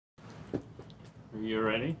Are you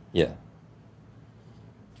ready? Yeah.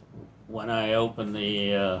 When I opened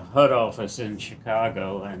the HUD office in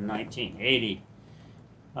Chicago in 1980,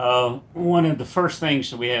 one of the first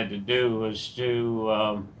things that we had to do was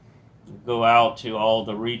to go out to all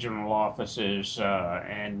the regional offices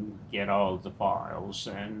and get all of the files.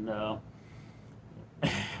 And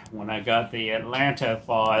when I got the Atlanta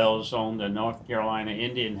files on the North Carolina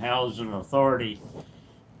Indian Housing Authority,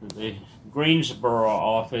 the Greensboro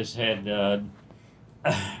office had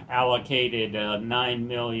allocated $9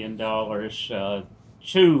 million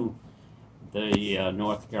to the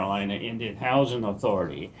North Carolina Indian Housing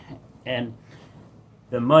Authority. And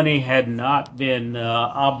the money had not been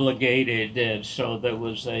obligated, so there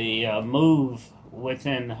was a move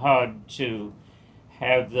within HUD to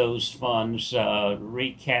have those funds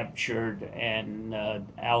recaptured and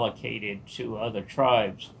allocated to other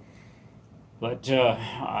tribes. But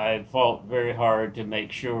I fought very hard to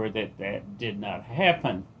make sure that that did not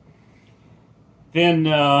happen. Then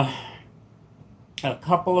a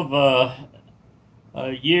couple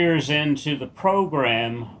of years into the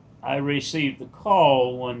program, I received a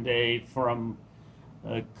call one day from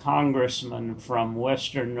a congressman from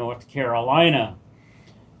Western North Carolina.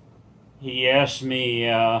 He asked me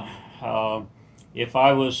if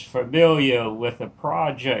I was familiar with a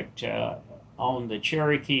project on the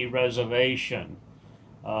Cherokee Reservation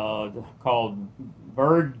called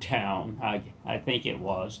Birdtown, I think it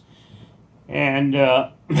was. And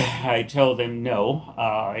I told him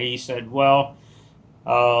no. He said, well,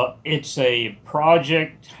 it's a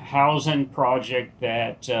project, housing project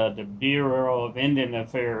that the Bureau of Indian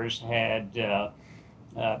Affairs had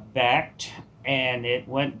backed, and it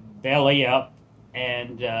went belly up,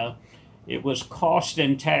 and it was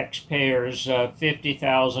costing taxpayers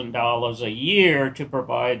 $50,000 a year to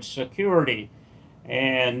provide security.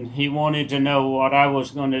 And he wanted to know what I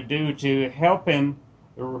was going to do to help him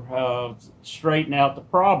straighten out the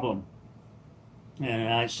problem.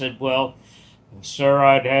 And I said, well, sir,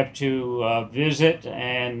 I'd have to visit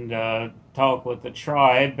and talk with the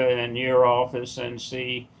tribe in your office and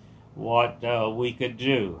see what we could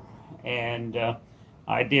do. And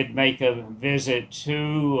I did make a visit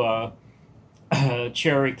to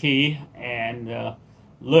Cherokee and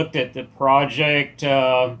looked at the project.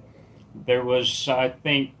 There was, I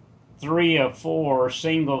think, 3 or 4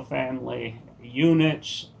 single-family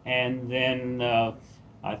units, and then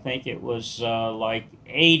I think it was like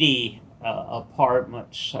 80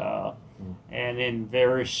 apartments, and in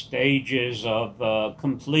various stages of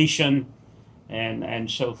completion and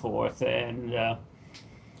so forth. And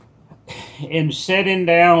in sitting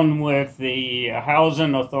down with the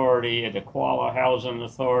housing authority, the Qualla Housing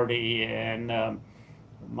Authority, and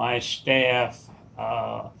my staff,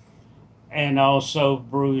 and also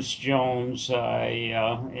Bruce Jones, I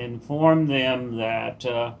informed them that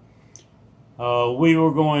we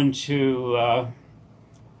were going to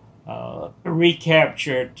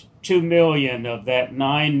recapture $2 million of that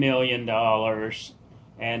 $9 million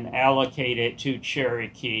and allocate it to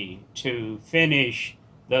Cherokee to finish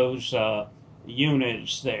those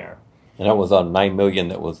units there. And that was on 9 million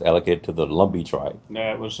that was allocated to the Lumbee tribe.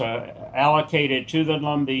 That was allocated to the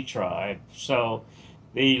Lumbee tribe. So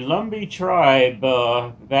the Lumbee tribe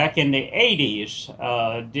back in the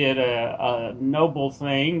 80s did a noble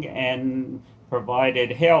thing and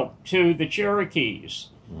provided help to the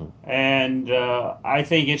Cherokees. Mm-hmm. And I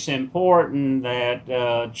think it's important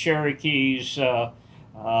that Cherokees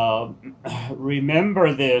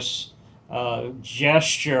remember this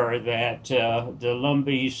gesture that the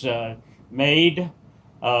Lumbees made.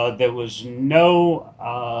 There was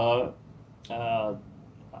no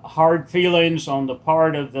hard feelings on the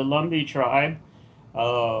part of the Lumbee tribe,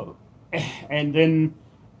 and then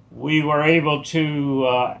we were able to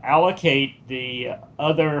allocate the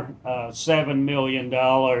other $7 million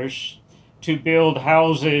to build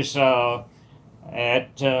houses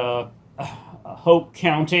at Hope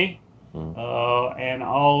County, and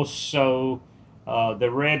also the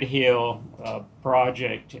Red Hill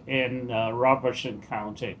project in Robertson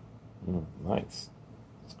County. Nice.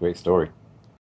 It's a great story.